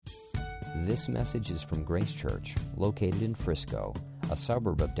This message is from Grace Church, located in Frisco, a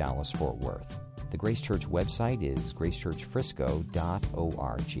suburb of Dallas-Fort Worth. The Grace Church website is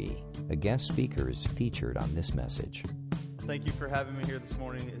gracechurchfrisco.org. A guest speaker is featured on this message. Thank you for having me here this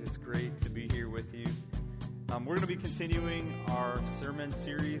morning. It's great to be here with you. We're going to be continuing our sermon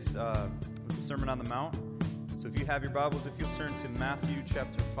series with the Sermon on the Mount. So if you have your Bibles, if you'll turn to Matthew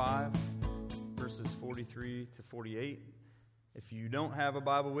chapter 5, verses 43 to 48. If you don't have a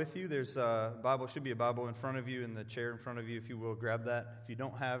Bible with you, there's a Bible, should be a Bible in front of you, in the chair in front of you, if you will, grab that. If you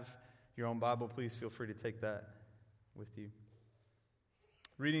don't have your own Bible, please feel free to take that with you.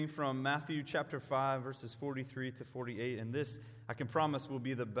 Reading from Matthew chapter 5, verses 43 to 48, and this, I can promise, will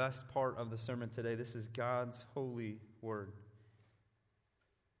be the best part of the sermon today. This is God's holy word.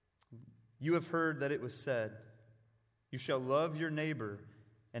 You have heard that it was said, "You shall love your neighbor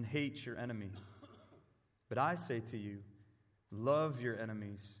and hate your enemy." But I say to you, love your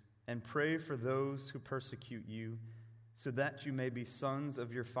enemies and pray for those who persecute you, so that you may be sons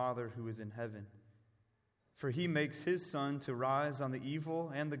of your Father who is in heaven. For he makes his sun to rise on the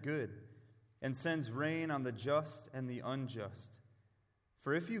evil and the good, and sends rain on the just and the unjust.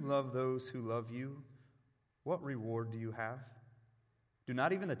 For if you love those who love you, what reward do you have? Do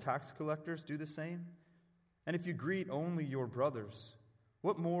not even the tax collectors do the same? And if you greet only your brothers,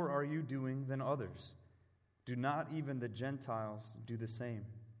 what more are you doing than others? Do not even the Gentiles do the same?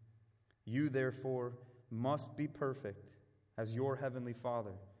 You, therefore, must be perfect, as your heavenly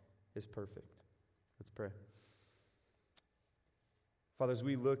Father is perfect. Let's pray. Father, as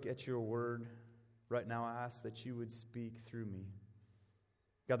we look at your word right now, I ask that you would speak through me.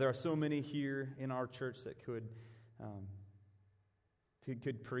 God, there are so many here in our church that could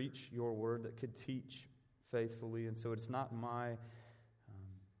preach your word, that could teach faithfully, and so it's not my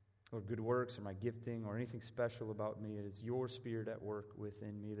or good works or my gifting or anything special about me. It is your Spirit at work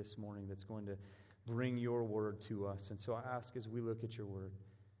within me this morning that's going to bring your word to us. And so I ask, as we look at your word,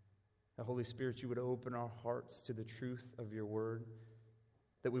 the Holy Spirit, you would open our hearts to the truth of your word,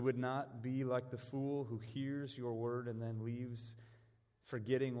 that we would not be like the fool who hears your word and then leaves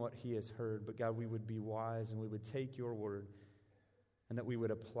forgetting what he has heard, but God, we would be wise and we would take your word and that we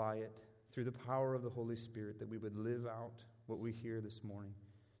would apply it through the power of the Holy Spirit, that we would live out what we hear this morning.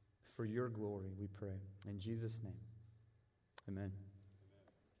 For your glory, we pray. In Jesus' name, amen.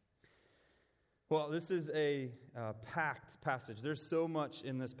 Well, this is a packed passage. There's so much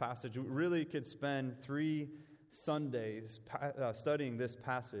in this passage. We really could spend 3 Sundays studying this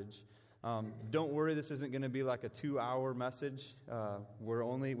passage. Don't worry, this isn't going to be like a 2-hour message. We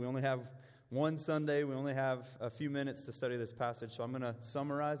only have one Sunday. We only have a few minutes to study this passage, so I'm going to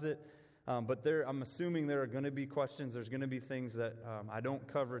summarize it. But I'm assuming there are going to be questions. There's going to be things that I don't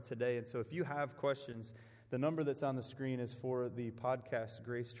cover today. And so if you have questions, the number that's on the screen is for the podcast,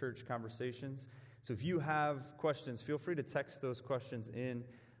 Grace Church Conversations. So if you have questions, feel free to text those questions in,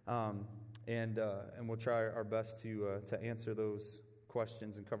 and we'll try our best to answer those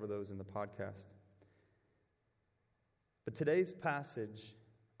questions and cover those in the podcast. But today's passage,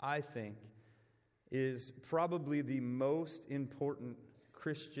 I think, is probably the most important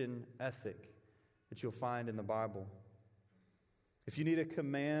Christian ethic that you'll find in the Bible. If you need a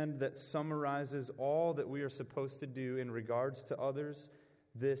command that summarizes all that we are supposed to do in regards to others,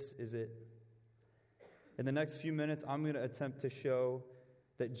 this is it. In the next few minutes, I'm going to attempt to show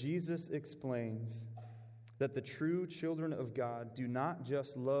that Jesus explains that the true children of God do not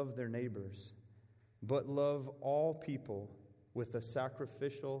just love their neighbors, but love all people with a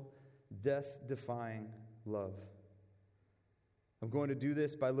sacrificial, death-defying love. I'm going to do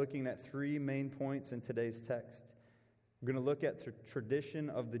this by looking at 3 main points in today's text. We're going to look at the tradition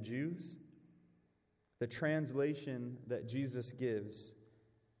of the Jews, the translation that Jesus gives,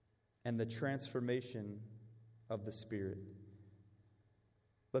 and the transformation of the Spirit.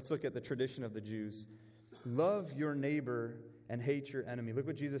 Let's look at the tradition of the Jews. Love your neighbor and hate your enemy. Look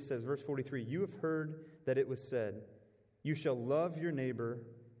what Jesus says, verse 43. You have heard that it was said, you shall love your neighbor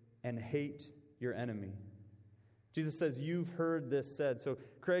and hate your enemy. Jesus says, you've heard this said. So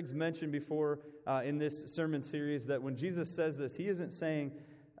Craig's mentioned before in this sermon series that when Jesus says this, he isn't saying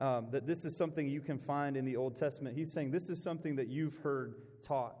that this is something you can find in the Old Testament. He's saying this is something that you've heard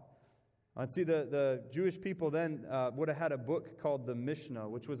taught. And see, the Jewish people then would have had a book called the Mishnah,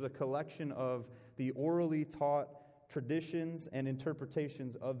 which was a collection of the orally taught traditions and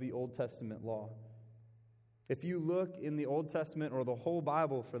interpretations of the Old Testament law. If you look in the Old Testament, or the whole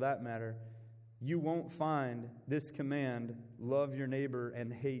Bible for that matter, you won't find this command, love your neighbor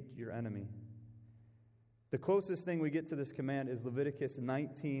and hate your enemy. The closest thing we get to this command is Leviticus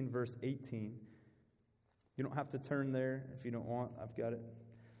 19, verse 18. You don't have to turn there if you don't want. I've got it.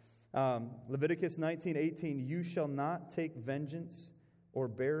 Leviticus 19:18, you shall not take vengeance or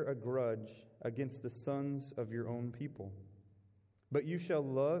bear a grudge against the sons of your own people, but you shall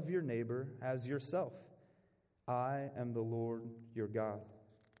love your neighbor as yourself. I am the Lord your God.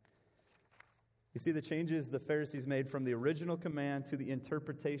 You see the changes the Pharisees made from the original command to the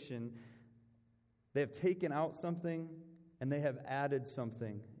interpretation. They have taken out something and they have added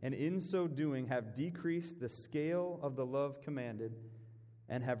something, and in so doing have decreased the scale of the love commanded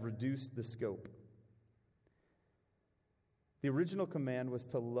and have reduced the scope. The original command was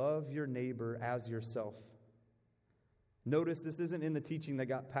to love your neighbor as yourself. Notice this isn't in the teaching that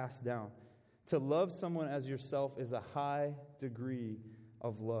got passed down. To love someone as yourself is a high degree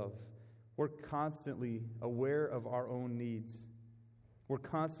of love. We're constantly aware of our own needs. We're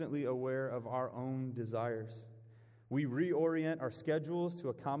constantly aware of our own desires. We reorient our schedules to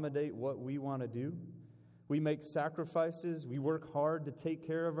accommodate what we want to do. We make sacrifices. We work hard to take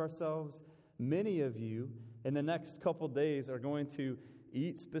care of ourselves. Many of you, in the next couple days, are going to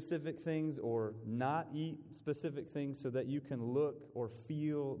eat specific things or not eat specific things so that you can look or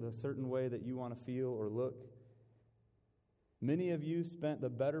feel the certain way that you want to feel or look. Many of you spent the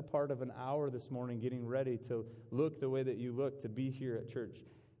better part of an hour this morning getting ready to look the way that you look to be here at church.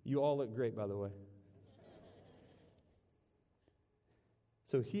 You all look great, by the way.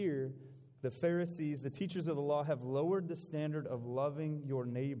 So here, the Pharisees, the teachers of the law, have lowered the standard of loving your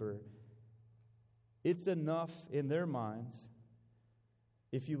neighbor. It's enough in their minds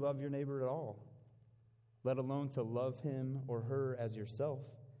if you love your neighbor at all, let alone to love him or her as yourself.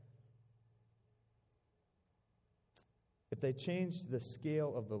 If they changed the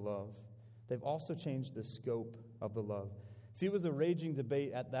scale of the love, they've also changed the scope of the love. See, it was a raging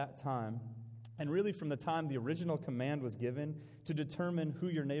debate at that time, and really from the time the original command was given, to determine who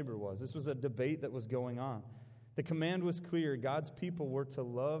your neighbor was. This was a debate that was going on. The command was clear. God's people were to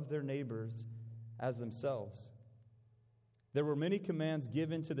love their neighbors as themselves. There were many commands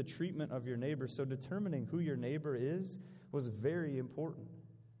given to the treatment of your neighbor, so determining who your neighbor is was very important.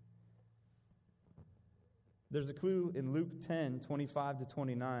 There's a clue in Luke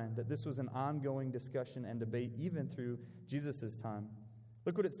 10:25-29 that this was an ongoing discussion and debate even through Jesus' time.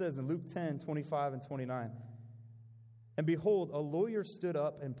 Look what it says in Luke 10:25-29. And behold, a lawyer stood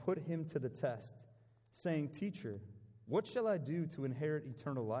up and put him to the test, saying, Teacher, what shall I do to inherit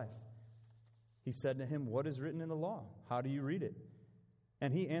eternal life? He said to him, What is written in the law? How do you read it?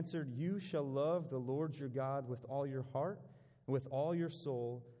 And he answered, You shall love the Lord your God with all your heart, with all your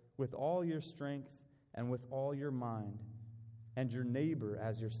soul, with all your strength, and with all your mind, and your neighbor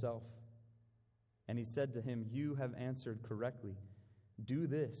as yourself. And he said to him, You have answered correctly. Do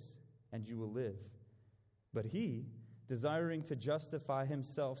this, and you will live. But he, desiring to justify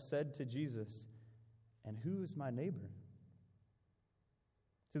himself, said to Jesus, And who is my neighbor?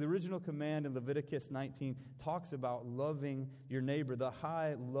 So the original command in Leviticus 19 talks about loving your neighbor. The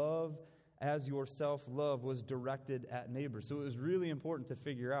high love as yourself love was directed at neighbors. So it was really important to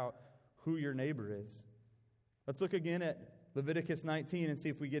figure out who your neighbor is. Let's look again at Leviticus 19 and see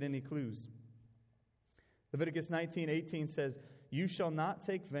if we get any clues. Leviticus 19:18 says, You shall not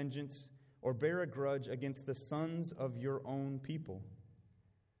take vengeance or bear a grudge against the sons of your own people,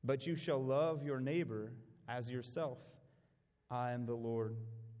 but you shall love your neighbor as yourself. I am the Lord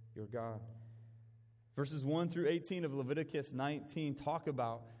your God. Verses 1-18 of Leviticus 19 talk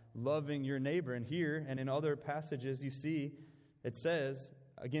about loving your neighbor. And here and in other passages you see it says,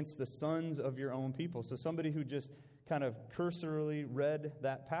 against the sons of your own people. So somebody who just kind of cursorily read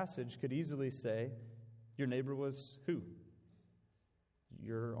that passage could easily say, your neighbor was who?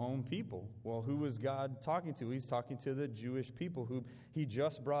 Your own people. Well, who was God talking to? He's talking to the Jewish people who he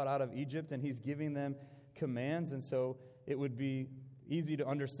just brought out of Egypt, and he's giving them commands. And so it would be easy to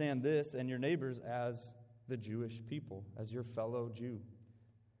understand this and your neighbors as the Jewish people, as your fellow Jew.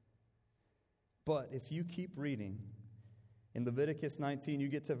 But if you keep reading, in Leviticus 19, you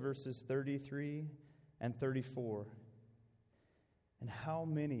get to verses 33 and 34. And how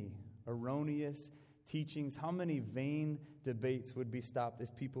many erroneous teachings, how many vain debates would be stopped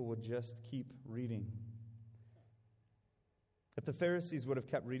if people would just keep reading? If the Pharisees would have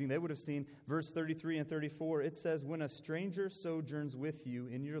kept reading, they would have seen verse 33 and 34. It says, When a stranger sojourns with you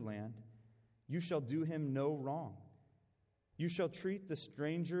in your land, you shall do him no wrong. You shall treat the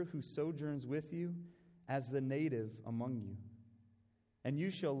stranger who sojourns with you as the native among you. And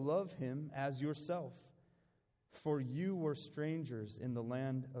you shall love him as yourself, for you were strangers in the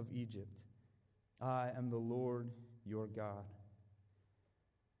land of Egypt. I am the Lord your God.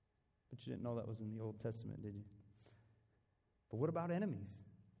 But you didn't know that was in the Old Testament, did you? But what about enemies?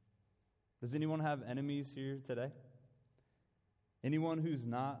 Does anyone have enemies here today? Anyone who's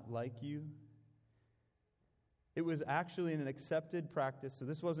not like you. It was actually an accepted practice. So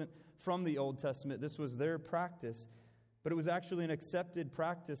this wasn't from the Old Testament. This was their practice. But it was actually an accepted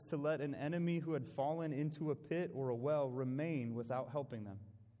practice to let an enemy who had fallen into a pit or a well remain without helping them.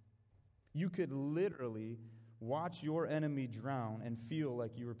 You could literally watch your enemy drown and feel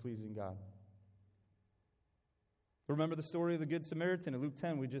like you were pleasing God. Remember the story of the Good Samaritan in Luke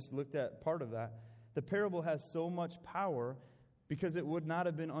 10? We just looked at part of that. The parable has so much power because it would not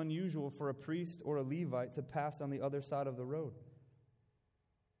have been unusual for a priest or a Levite to pass on the other side of the road.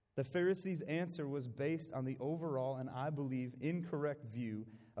 The Pharisees' answer was based on the overall, and I believe, incorrect view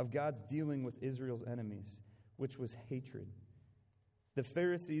of God's dealing with Israel's enemies, which was hatred. The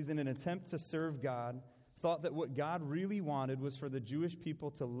Pharisees, in an attempt to serve God, thought that what God really wanted was for the Jewish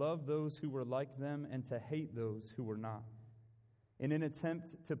people to love those who were like them and to hate those who were not. In an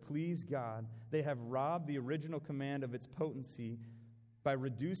attempt to please God, they have robbed the original command of its potency by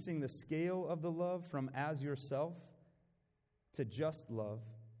reducing the scale of the love from as yourself to just love,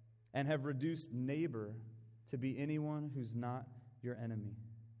 and have reduced neighbor to be anyone who's not your enemy.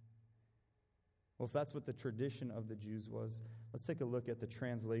 Well, if that's what the tradition of the Jews was, let's take a look at the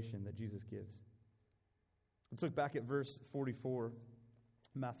translation that Jesus gives. Let's look back at verse 44,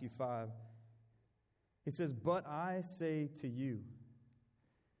 Matthew 5. He says, "But I say to you."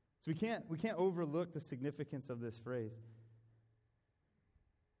 So we can't overlook the significance of this phrase.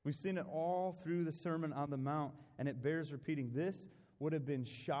 We've seen it all through the Sermon on the Mount, and it bears repeating. This would have been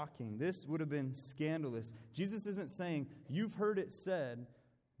shocking. This would have been scandalous. Jesus isn't saying, you've heard it said,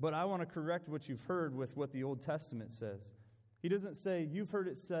 but I want to correct what you've heard with what the Old Testament says. He doesn't say, you've heard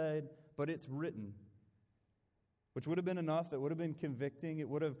it said, but it's written, which would have been enough. It would have been convicting. It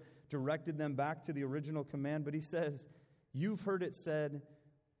would have directed them back to the original command. But he says, you've heard it said,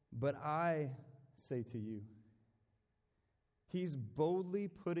 but I say to you. He's boldly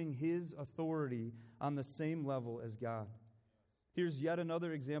putting his authority on the same level as God. Here's yet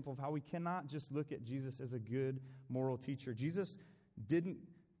another example of how we cannot just look at Jesus as a good moral teacher. Jesus didn't,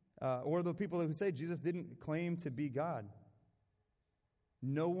 or the people who say Jesus didn't claim to be God.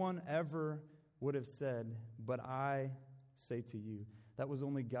 No one ever would have said, but I say to you. That was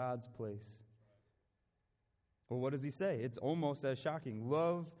only God's place. Well, what does he say? It's almost as shocking.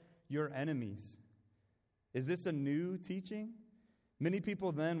 Love your enemies. Is this a new teaching? Many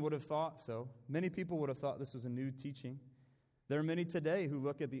people then would have thought so. Many people would have thought this was a new teaching. There are many today who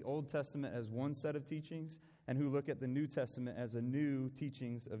look at the Old Testament as one set of teachings and who look at the New Testament as a new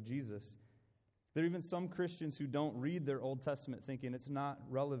teachings of Jesus. There are even some Christians who don't read their Old Testament thinking it's not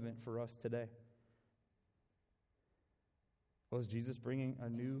relevant for us today. Well, is Jesus bringing a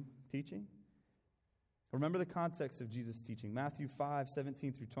new teaching? Remember the context of Jesus' teaching. Matthew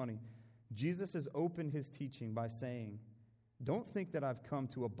 5:17 through 20. Jesus has opened his teaching by saying, "Don't think that I've come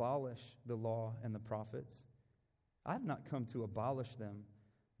to abolish the law and the prophets. I have not come to abolish them,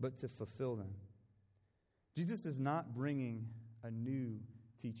 but to fulfill them." Jesus is not bringing a new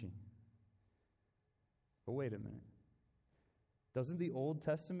teaching. But wait a minute. Doesn't the Old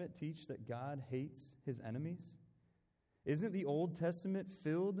Testament teach that God hates his enemies? Isn't the Old Testament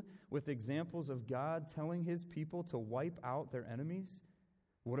filled with examples of God telling his people to wipe out their enemies?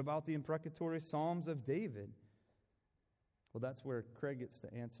 What about the imprecatory Psalms of David? Well, that's where Craig gets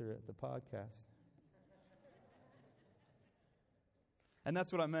to answer at the podcast. And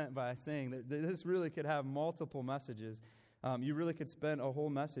that's what I meant by saying that this really could have multiple messages. You really could spend a whole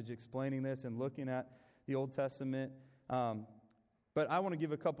message explaining this and looking at the Old Testament. But I want to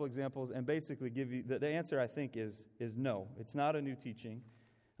give a couple examples and basically give you, the answer I think is no. It's not a new teaching.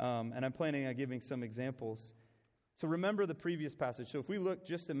 And I'm planning on giving some examples. So remember the previous passage. So if we look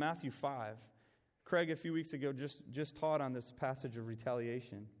just at Matthew 5, Craig a few weeks ago just taught on this passage of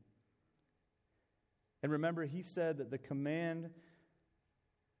retaliation. And remember, he said that the command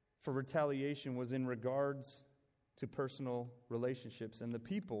for retaliation was in regards to personal relationships. And the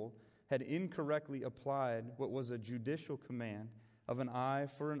people had incorrectly applied what was a judicial command of an eye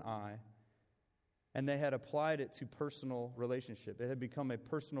for an eye, and they had applied it to personal relationship. It had become a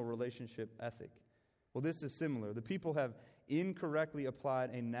personal relationship ethic. Well, this is similar. The people have incorrectly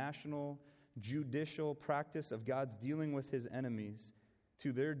applied a national judicial practice of God's dealing with his enemies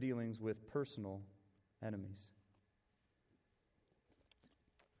to their dealings with personal enemies.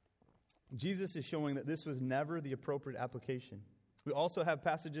 Jesus is showing that this was never the appropriate application. We also have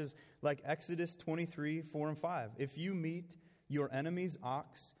passages like Exodus 23, 4 and 5. If you meet your enemy's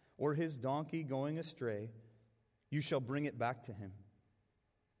ox or his donkey going astray, you shall bring it back to him.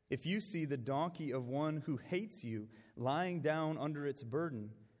 If you see the donkey of one who hates you lying down under its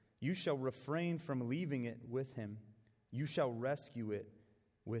burden, you shall refrain from leaving it with him. you shall rescue it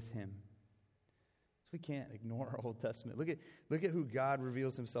with him. So we can't ignore our Old Testament. Look at who God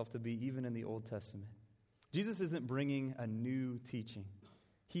reveals himself to be even in the Old Testament. Jesus isn't bringing a new teaching.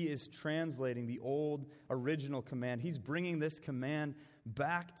 He is translating the old original command. He's bringing this command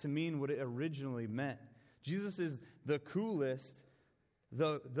back to mean what it originally meant. Jesus is the coolest,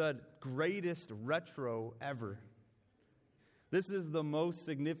 the greatest retro ever. This is the most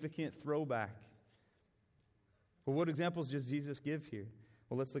significant throwback. Well, what examples does Jesus give here?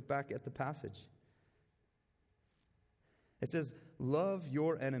 Well, let's look back at the passage. It says, love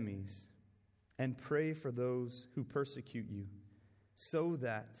your enemies and pray for those who persecute you, so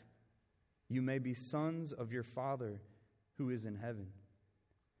that you may be sons of your Father who is in heaven.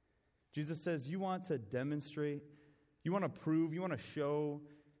 Jesus says you want to demonstrate, you want to prove, you want to show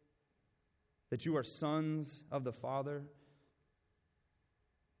that you are sons of the Father.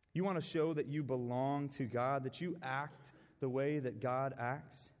 You want to show that you belong to God, that you act the way that God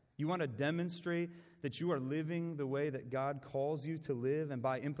acts. You want to demonstrate that you are living the way that God calls you to live and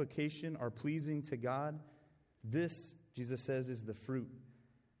by implication are pleasing to God. This, Jesus says, is the fruit.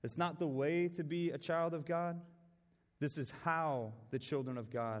 It's not the way to be a child of God. This is how the children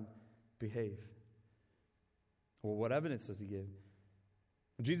of God behave. Well, what evidence does he give?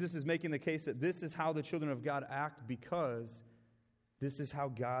 Jesus is making the case that this is how the children of God act because this is how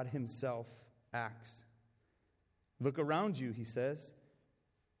God himself acts. Look around you, he says,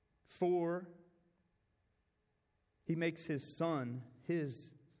 for he makes his son,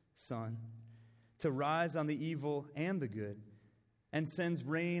 to rise on the evil and the good, and sends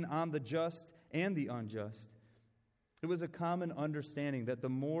rain on the just and the unjust. It was a common understanding that the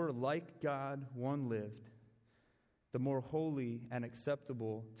more like God one lived, the more holy and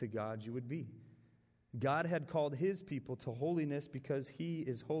acceptable to God you would be. God had called his people to holiness because he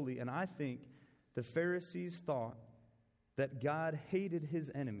is holy, and I think the Pharisees thought that God hated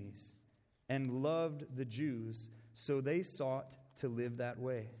his enemies and loved the Jews, so they sought to live that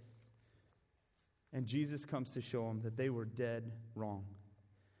way. And Jesus comes to show them that they were dead wrong.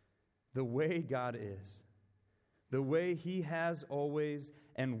 The way God is, the way he has always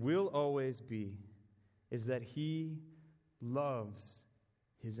and will always be, is that he loves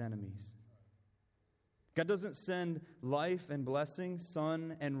his enemies. God doesn't send life and blessing,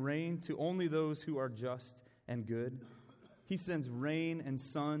 sun and rain to only those who are just and good. He sends rain and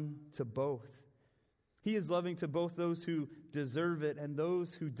sun to both. He is loving to both those who deserve it and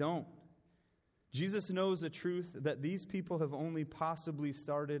those who don't. Jesus knows a truth that these people have only possibly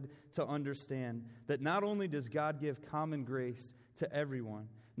started to understand, that not only does God give common grace to everyone,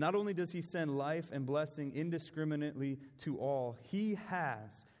 not only does he send life and blessing indiscriminately to all, he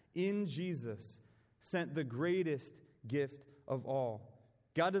has, in Jesus, sent the greatest gift of all.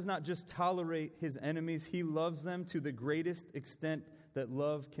 God does not just tolerate his enemies, he loves them to the greatest extent that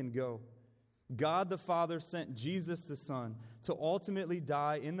love can go. God the Father sent Jesus the Son to ultimately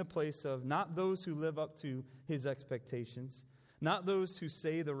die in the place of not those who live up to his expectations, not those who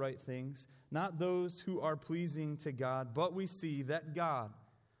say the right things, not those who are pleasing to God, but we see that God,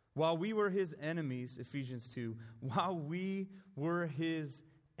 while we were his enemies, Ephesians 2, while we were his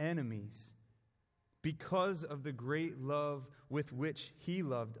enemies, because of the great love with which he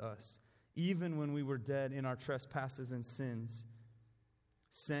loved us, even when we were dead in our trespasses and sins,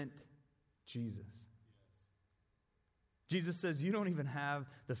 sent Jesus. Jesus says you don't even have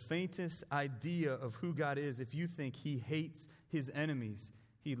the faintest idea of who God is if you think he hates his enemies.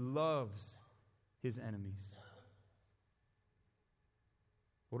 He loves his enemies.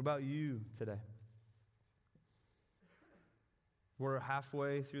 What about you today? We're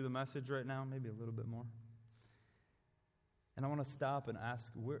halfway through the message right now, maybe a little bit more. And I want to stop and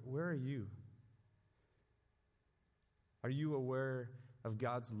ask, where are you? Are you aware of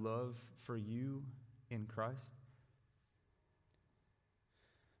God's love for you in Christ?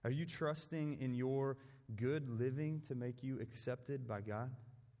 Are you trusting in your good living to make you accepted by God?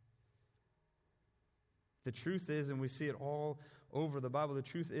 The truth is, and we see it all over the Bible, the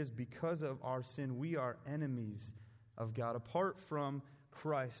truth is because of our sin, we are enemies of God. Apart from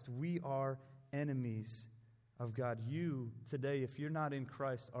Christ, we are enemies of God. You, today, if you're not in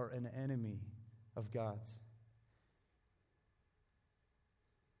Christ, are an enemy of God's.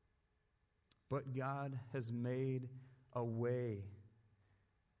 But God has made a way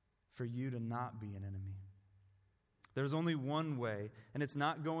for you to not be an enemy. There's only one way, and it's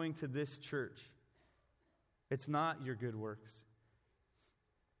not going to this church. It's not your good works.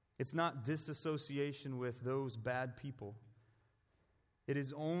 It's not disassociation with those bad people. It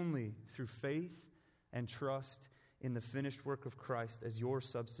is only through faith and trust in the finished work of Christ as your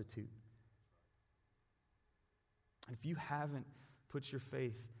substitute. If you haven't put your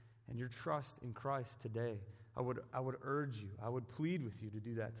faith and your trust in Christ today, I would urge you, I would plead with you to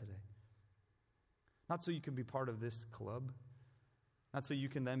do that today. Not so you can be part of this club, not so you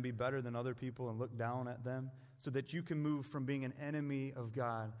can then be better than other people and look down at them, so that you can move from being an enemy of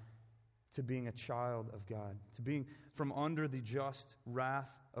God to being a child of God, to being from under the just wrath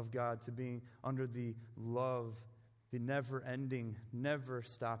of God to being under the love, the never-ending,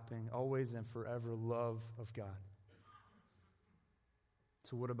 never-stopping, always and forever love of God.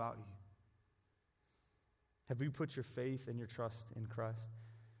 So what about you? Have you put your faith and your trust in Christ?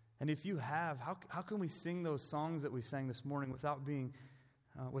 And if you have, how can we sing those songs that we sang this morning without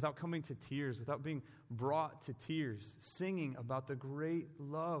coming to tears, without being brought to tears, singing about the great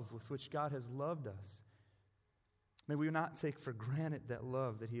love with which God has loved us? May we not take for granted that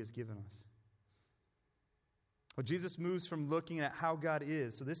love that He has given us. Well, Jesus moves from looking at how God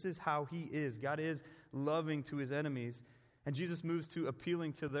is. So this is how He is. God is loving to His enemies. And Jesus moves to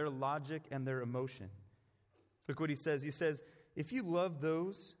appealing to their logic and their emotion. Look what He says. He says, if you love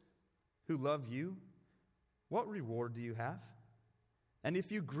those who love you, what reward do you have? And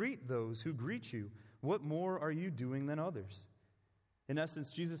if you greet those who greet you, what more are you doing than others? In essence,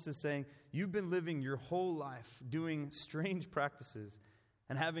 Jesus is saying, you've been living your whole life doing strange practices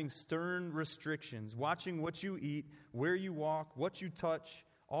and having stern restrictions, watching what you eat, where you walk, what you touch,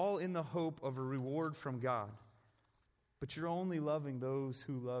 all in the hope of a reward from God. But you're only loving those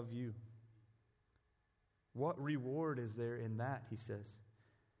who love you. What reward is there in that, he says?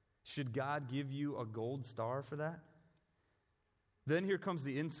 Should God give you a gold star for that? Then here comes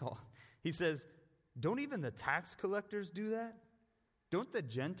the insult. He says, don't even the tax collectors do that? Don't the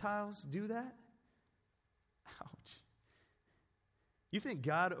Gentiles do that? Ouch. You think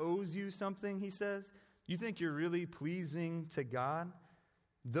God owes you something, he says? You think you're really pleasing to God?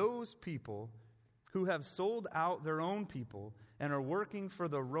 Those people who have sold out their own people and are working for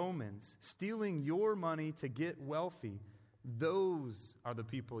the Romans, stealing your money to get wealthy, those are the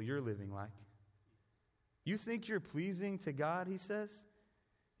people you're living like. You think you're pleasing to God, he says?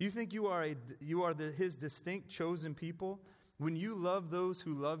 You think you are His distinct chosen people? When you love those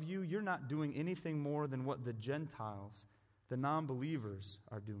who love you, you're not doing anything more than what the Gentiles, the non-believers,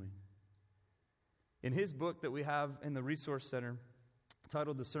 are doing. In his book that we have in the Resource Center,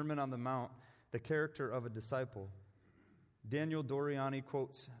 titled The Sermon on the Mount, The Character of a Disciple, Daniel Doriani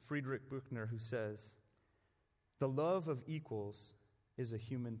quotes Friedrich Buechner, who says, the love of equals is a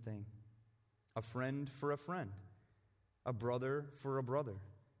human thing. A friend for a friend. A brother for a brother.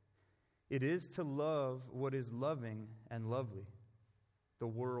 It is to love what is loving and lovely. The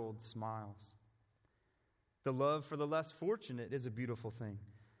world smiles. The love for the less fortunate is a beautiful thing.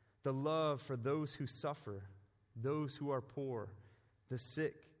 The love for those who suffer, those who are poor, the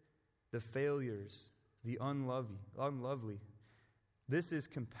sick, the failures, the unlovely. This is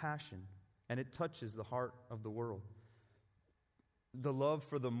compassion, and it touches the heart of the world. The love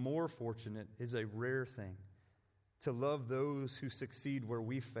for the more fortunate is a rare thing. To love those who succeed where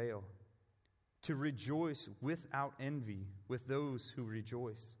we fail. To rejoice without envy with those who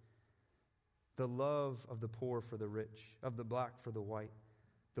rejoice. The love of the poor for the rich, of the black for the white.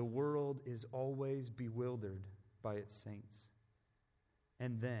 The world is always bewildered by its saints.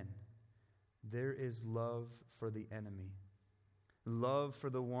 And then there is love for the enemy. Love for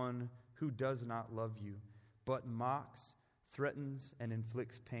the one who does not love you, but mocks, threatens, and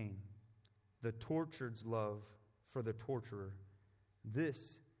inflicts pain. The tortured's love for the torturer.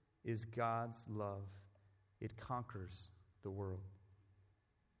 This is God's love. It conquers the world.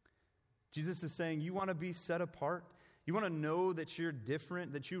 Jesus is saying, you want to be set apart? You want to know that you're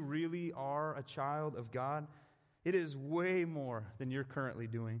different, that you really are a child of God? It is way more than you're currently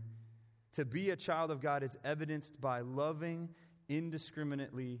doing. To be a child of God is evidenced by loving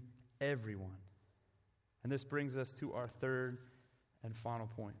indiscriminately everyone. And this brings us to our third and final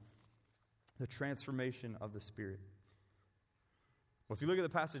point, the transformation of the Spirit. Well, if you look at the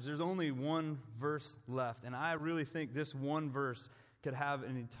passage, there's only one verse left, and I really think this one verse could have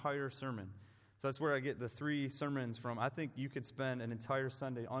an entire sermon. So that's where I get the 3 sermons from. I think you could spend an entire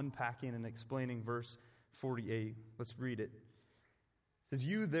Sunday unpacking and explaining verse 48. Let's read it. It says,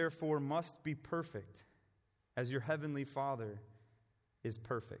 you therefore must be perfect as your heavenly Father is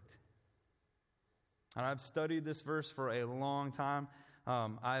perfect. And I've studied this verse for a long time.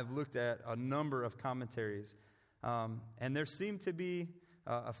 I've looked at a number of commentaries. And there seem to be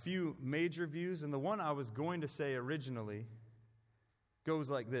a few major views. And the one I was going to say originally goes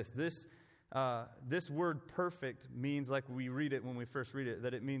like this. This word perfect means, like we read it when we first read it,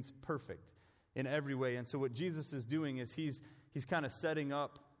 that it means perfect in every way. And so what Jesus is doing is he's kind of setting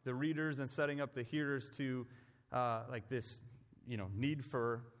up the readers and setting up the hearers to like this, need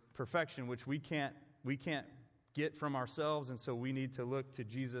for perfection, which we can't get from ourselves, and so we need to look to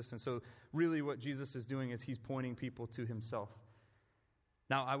Jesus. And so really what Jesus is doing is he's pointing people to himself.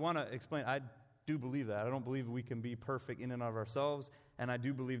 Now, I want to explain, I do believe that. I don't believe we can be perfect in and of ourselves, and I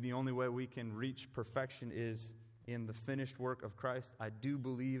do believe the only way we can reach perfection is in the finished work of Christ. I do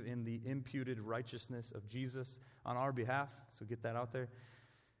believe in the imputed righteousness of Jesus on our behalf, so get that out there.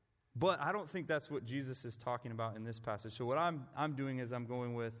 But I don't think that's what Jesus is talking about in this passage. So what I'm doing is I'm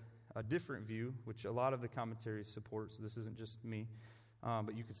going with a different view, which a lot of the commentaries support, so this isn't just me,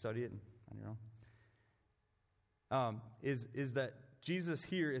 but you can study it on your own, is that Jesus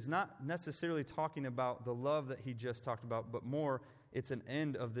here is not necessarily talking about the love that he just talked about, but more it's an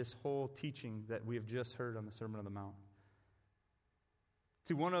end of this whole teaching that we have just heard on the Sermon on the Mount.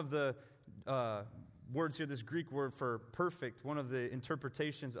 See, one of the words here, this Greek word for perfect, one of the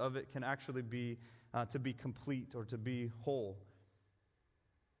interpretations of it can actually be to be complete or to be whole.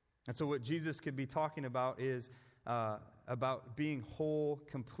 And so what Jesus could be talking about is about being whole,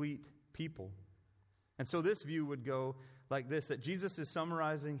 complete people. And so this view would go like this, that Jesus is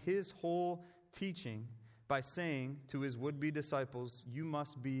summarizing his whole teaching by saying to his would-be disciples, you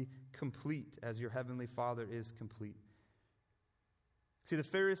must be complete as your heavenly Father is complete. See, the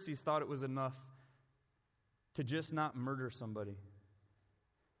Pharisees thought it was enough to just not murder somebody.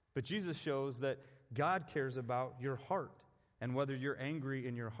 But Jesus shows that God cares about your heart and whether you're angry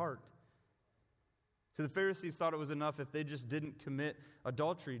in your heart. So the Pharisees thought it was enough if they just didn't commit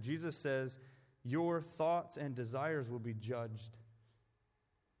adultery. Jesus says, your thoughts and desires will be judged.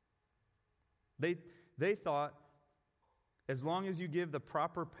 They thought, as long as you give the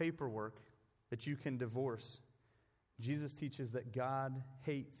proper paperwork, that you can divorce. Jesus teaches that God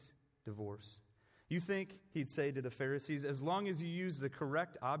hates divorce. You think, he'd say to the Pharisees, as long as you use the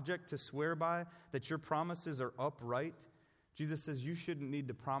correct object to swear by, that your promises are upright, Jesus says you shouldn't need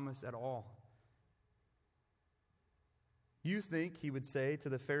to promise at all. You think, he would say to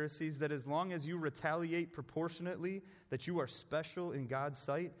the Pharisees, that as long as you retaliate proportionately, that you are special in God's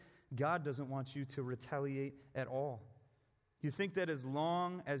sight. God doesn't want you to retaliate at all. You think that as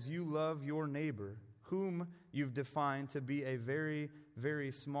long as you love your neighbor, whom you've defined to be a very,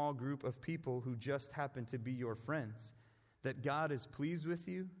 very small group of people who just happen to be your friends, that God is pleased with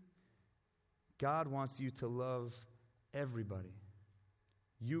you. God wants you to love everybody.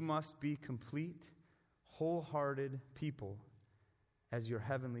 You must be complete, wholehearted people as your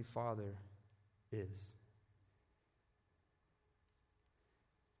heavenly Father is.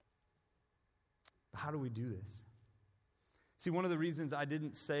 How do we do this? See, one of the reasons I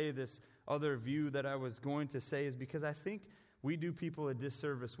didn't say this other view that I was going to say is because I think we do people a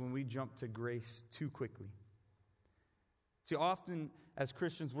disservice when we jump to grace too quickly. See, often as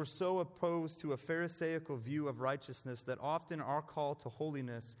Christians, we're so opposed to a Pharisaical view of righteousness that often our call to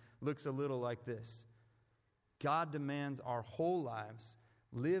holiness looks a little like this. God demands our whole lives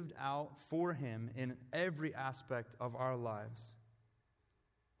lived out for him in every aspect of our lives.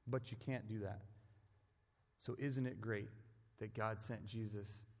 But you can't do that. So isn't it great that God sent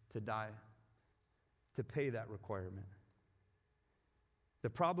Jesus to die, to pay that requirement? The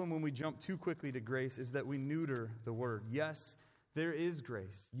problem when we jump too quickly to grace is that we neuter the word. Yes, there is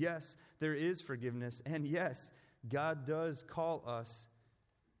grace. Yes, there is forgiveness. And yes, God does call us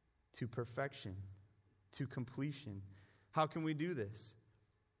to perfection, to completion. How can we do this?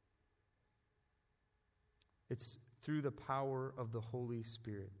 It's through the power of the Holy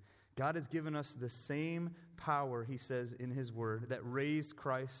Spirit. God has given us the same power, he says in his word, that raised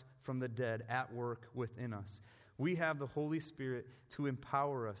Christ from the dead at work within us. We have the Holy Spirit to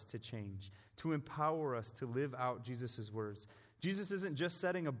empower us to change, to empower us to live out Jesus' words. Jesus isn't just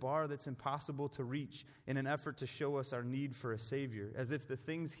setting a bar that's impossible to reach in an effort to show us our need for a Savior, as if the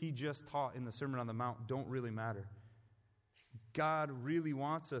things he just taught in the Sermon on the Mount don't really matter. God really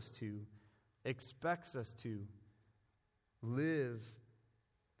wants us to, expects us to live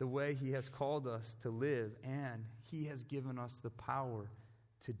the way he has called us to live, and he has given us the power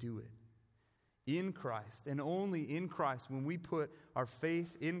to do it. In Christ, and only in Christ, when we put our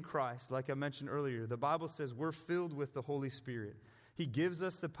faith in Christ, like I mentioned earlier, the Bible says we're filled with the Holy Spirit. He gives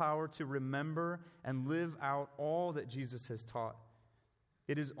us the power to remember and live out all that Jesus has taught.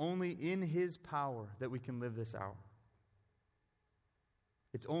 It is only in his power that we can live this out.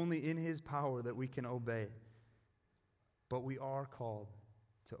 It's only in his power that we can obey it. But we are called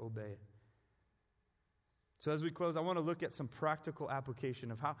to obey it. So as we close, I want to look at some practical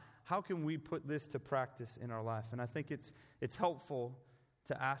application of how can we put this to practice in our life. And I think it's helpful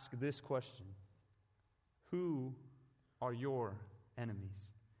to ask this question. Who are your enemies?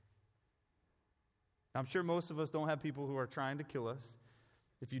 I'm sure most of us don't have people who are trying to kill us.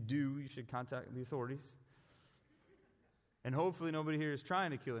 If you do, you should contact the authorities. And hopefully nobody here is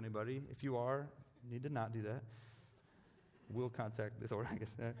trying to kill anybody. If you are, you need to not do that. We'll contact the authorities, I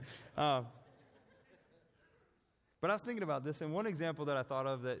guess. But I was thinking about this, and one example that I thought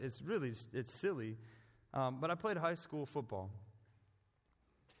of that is really, it's silly, but I played high school football.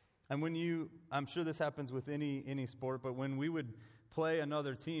 And I'm sure this happens with any sport, but when we would play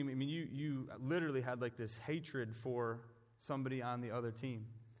another team, I mean, you literally had like this hatred for somebody on the other team.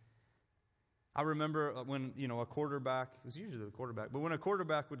 I remember when, a quarterback, it was usually the quarterback, but when a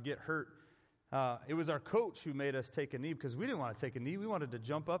quarterback would get hurt, it was our coach who made us take a knee because we didn't want to take a knee. We wanted to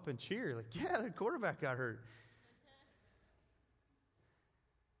jump up and cheer. Like, yeah, the quarterback got hurt.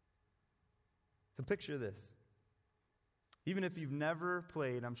 So picture this. Even if you've never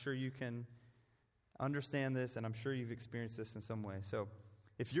played, I'm sure you can understand this, and I'm sure you've experienced this in some way. So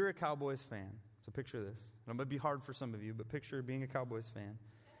if you're a Cowboys fan, so picture this. And it might be hard for some of you, but picture being a Cowboys fan.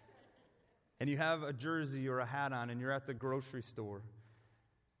 And you have a jersey or a hat on, and you're at the grocery store.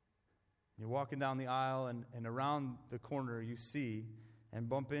 You're walking down the aisle, and around the corner you see and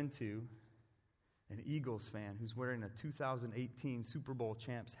bump into an Eagles fan who's wearing a 2018 Super Bowl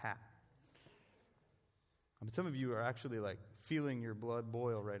champs hat. I mean, some of you are actually like feeling your blood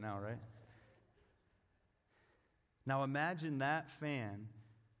boil right now, right? Now imagine that fan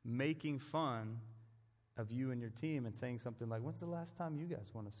making fun of you and your team and saying something like, when's the last time you guys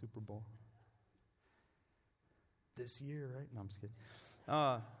won a Super Bowl? This year, right? No, I'm just kidding.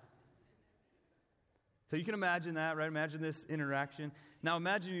 So you can imagine that, right? Imagine this interaction. Now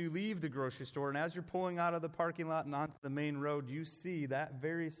imagine you leave the grocery store, and as you're pulling out of the parking lot and onto the main road, you see that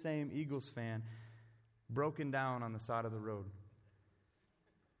very same Eagles fan broken down on the side of the road.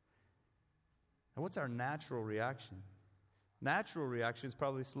 And what's our natural reaction? Natural reaction is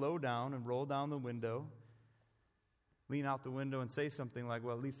probably slow down and roll down the window, lean out the window and say something like,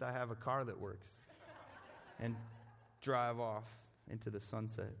 well, at least I have a car that works, and drive off into the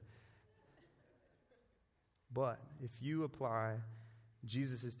sunset. But if you apply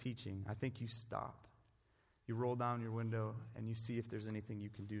Jesus' teaching, I think you stop. You roll down your window and you see if there's anything you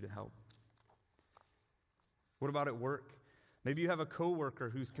can do to help. What about at work? Maybe you have a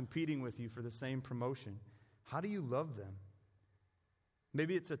coworker who's competing with you for the same promotion. How do you love them?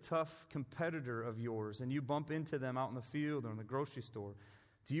 Maybe it's a tough competitor of yours and you bump into them out in the field or in the grocery store.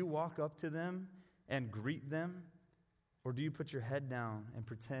 Do you walk up to them and greet them? Or do you put your head down and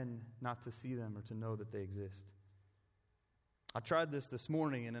pretend not to see them or to know that they exist? I tried this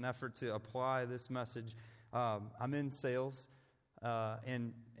morning in an effort to apply this message. I'm in sales.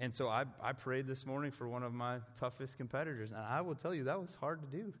 And so I prayed this morning for one of my toughest competitors. And I will tell you, that was hard to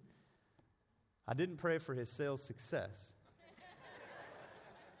do. I didn't pray for his sales success.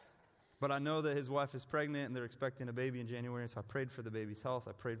 But I know that his wife is pregnant and they're expecting a baby in January. And so I prayed for the baby's health.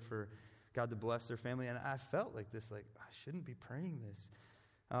 I prayed for God to bless their family. And I felt like this, like, I shouldn't be praying this.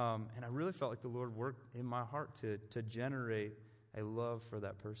 And I really felt like the Lord worked in my heart to generate a love for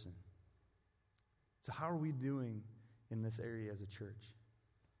that person. So how are we doing in this area as a church?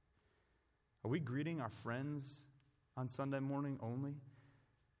 Are we greeting our friends on Sunday morning only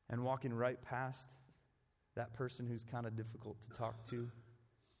and walking right past that person who's kind of difficult to talk to?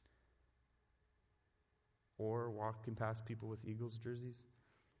 Or walking past people with Eagles jerseys?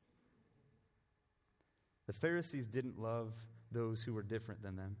 The Pharisees didn't love those who were different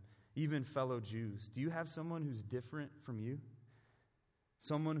than them, even fellow Jews. Do you have someone who's different from you?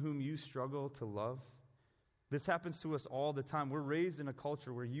 Someone whom you struggle to love? This happens to us all the time. We're raised in a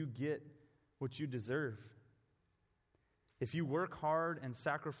culture where you get what you deserve. If you work hard and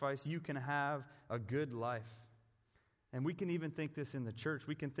sacrifice, you can have a good life. And we can even think this in the church.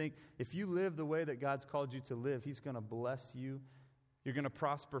 We can think, if you live the way that God's called you to live, He's going to bless you. You're going to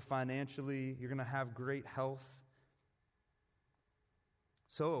prosper financially. You're going to have great health.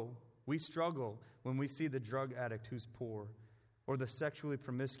 So, we struggle when we see the drug addict who's poor, or the sexually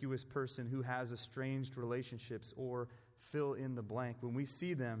promiscuous person who has estranged relationships, or fill in the blank. When we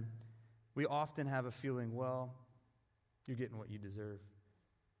see them, we often have a feeling, well, you're getting what you deserve,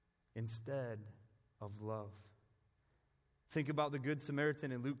 instead of love. Think about the Good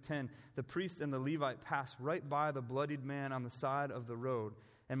Samaritan in Luke 10. The priest and the Levite pass right by the bloodied man on the side of the road.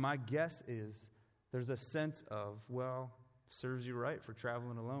 And my guess is there's a sense of, well, serves you right for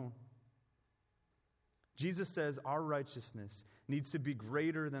traveling alone. Jesus says our righteousness needs to be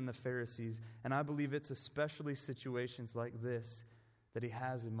greater than the Pharisees. And I believe it's especially situations like this that He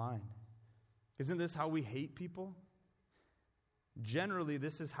has in mind. Isn't this how we hate people? Generally,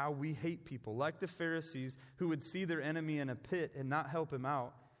 this is how we hate people. Like the Pharisees who would see their enemy in a pit and not help him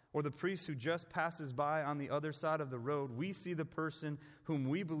out, or the priest who just passes by on the other side of the road. We see the person whom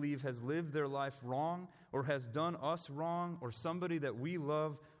we believe has lived their life wrong or has done us wrong or somebody that we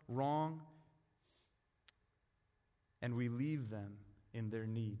love wrong, and we leave them in their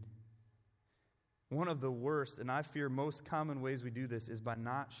need. One of the worst, and I fear most common ways we do this, is by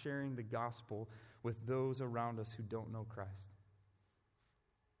not sharing the gospel with those around us who don't know Christ.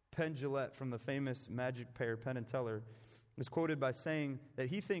 Penn Jillette, from the famous Magic pair, Penn and Teller, is quoted by saying that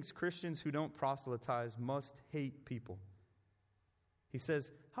he thinks Christians who don't proselytize must hate people. He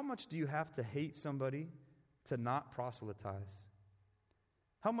says, how much do you have to hate somebody to not proselytize?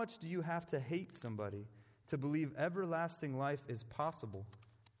 How much do you have to hate somebody to believe everlasting life is possible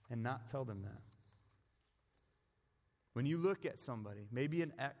and not tell them that? When you look at somebody, maybe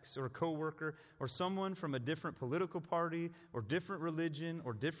an ex or a coworker or someone from a different political party or different religion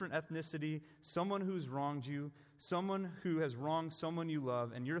or different ethnicity, someone who's wronged you, someone who has wronged someone you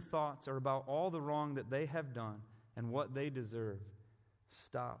love, and your thoughts are about all the wrong that they have done and what they deserve,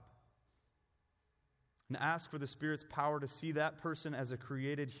 stop. And ask for the Spirit's power to see that person as a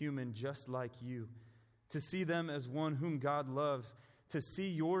created human just like you, to see them as one whom God loves, to see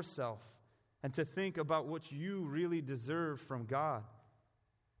yourself, and to think about what you really deserve from God.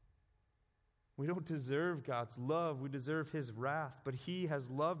 We don't deserve God's love. We deserve His wrath, but He has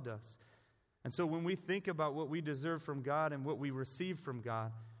loved us. And so when we think about what we deserve from God and what we receive from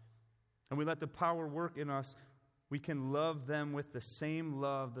God, and we let the power work in us, we can love them with the same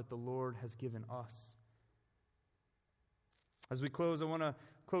love that the Lord has given us. As we close, I want to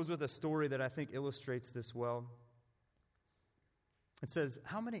close with a story that I think illustrates this well. It says,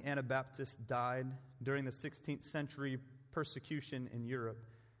 how many Anabaptists died during the 16th century persecution in Europe?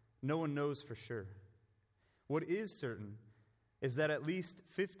 No one knows for sure. What is certain is that at least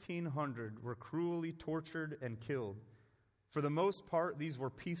 1,500 were cruelly tortured and killed. For the most part, these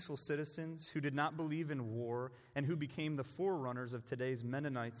were peaceful citizens who did not believe in war and who became the forerunners of today's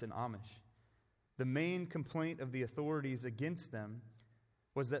Mennonites and Amish. The main complaint of the authorities against them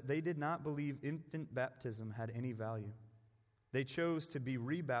was that they did not believe infant baptism had any value. They chose to be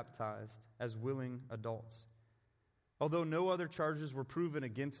rebaptized as willing adults. Although no other charges were proven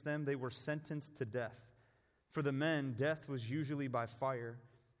against them, they were sentenced to death. For the men, death was usually by fire.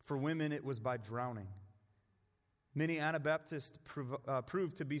 For women, it was by drowning. Many Anabaptists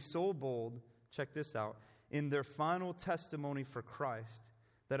proved to be so bold, check this out, in their final testimony for Christ,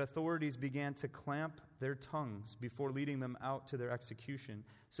 that authorities began to clamp their tongues before leading them out to their execution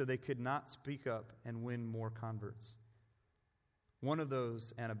so they could not speak up and win more converts. One of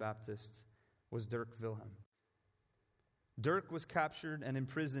those Anabaptists was Dirk Wilhelm. Dirk was captured and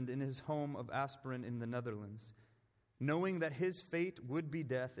imprisoned in his home of Asperen in the Netherlands. Knowing that his fate would be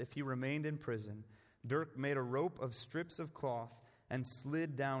death if he remained in prison, Dirk made a rope of strips of cloth and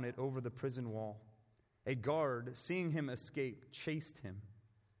slid down it over the prison wall. A guard, seeing him escape, chased him.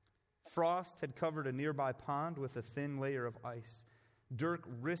 Frost had covered a nearby pond with a thin layer of ice. Dirk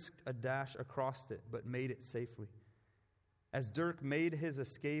risked a dash across it, but made it safely. As Dirk made his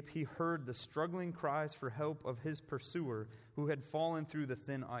escape, he heard the struggling cries for help of his pursuer who had fallen through the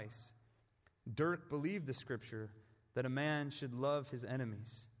thin ice. Dirk believed the scripture that a man should love his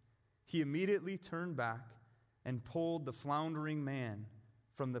enemies. He immediately turned back and pulled the floundering man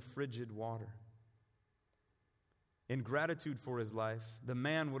from the frigid water. In gratitude for his life, the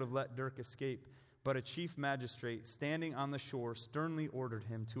man would have let Dirk escape, but a chief magistrate standing on the shore sternly ordered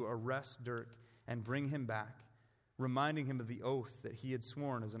him to arrest Dirk and bring him back, reminding him of the oath that he had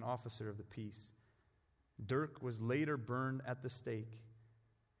sworn as an officer of the peace. Dirk was later burned at the stake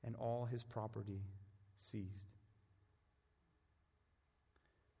and all his property seized.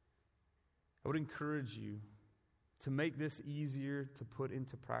 I would encourage you to make this easier to put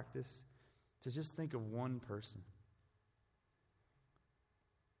into practice, to just think of one person.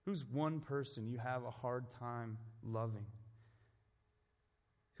 Who's one person you have a hard time loving?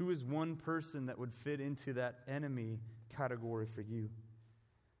 Who is one person that would fit into that enemy category for you?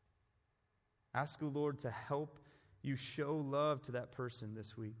 Ask the Lord to help you show love to that person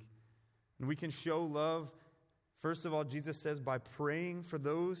this week. And we can show love, first of all, Jesus says, by praying for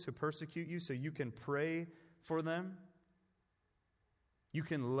those who persecute you, so you can pray for them. You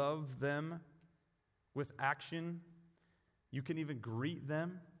can love them with action. You can even greet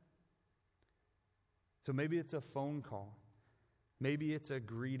them. So maybe it's a phone call. Maybe it's a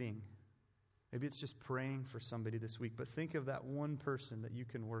greeting. Maybe it's just praying for somebody this week. But think of that one person that you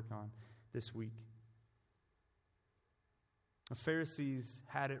can work on this week. The Pharisees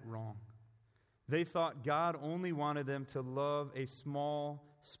had it wrong. They thought God only wanted them to love a small,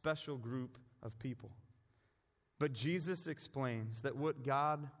 special group of people. But Jesus explains that what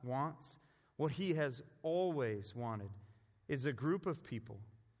God wants, what He has always wanted, is a group of people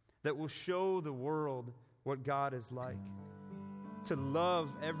that will show the world what God is like, to love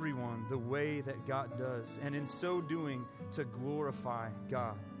everyone the way that God does, and in so doing, to glorify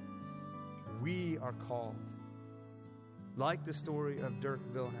God. We are called, like the story of Dirk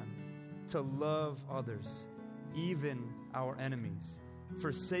Wilhelm, to love others, even our enemies,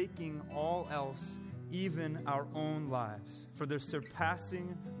 forsaking all else, even our own lives, for the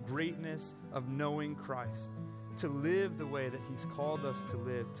surpassing greatness of knowing Christ, to live the way that He's called us to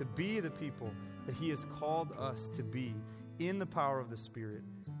live, to be the people that He has called us to be in the power of the Spirit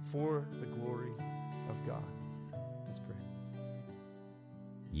for the glory of God. Let's pray.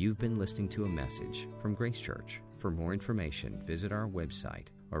 You've been listening to a message from Grace Church. For more information, visit our website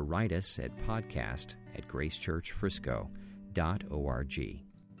or write us at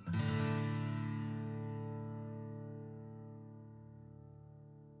podcast@gracechurchfrisco.org.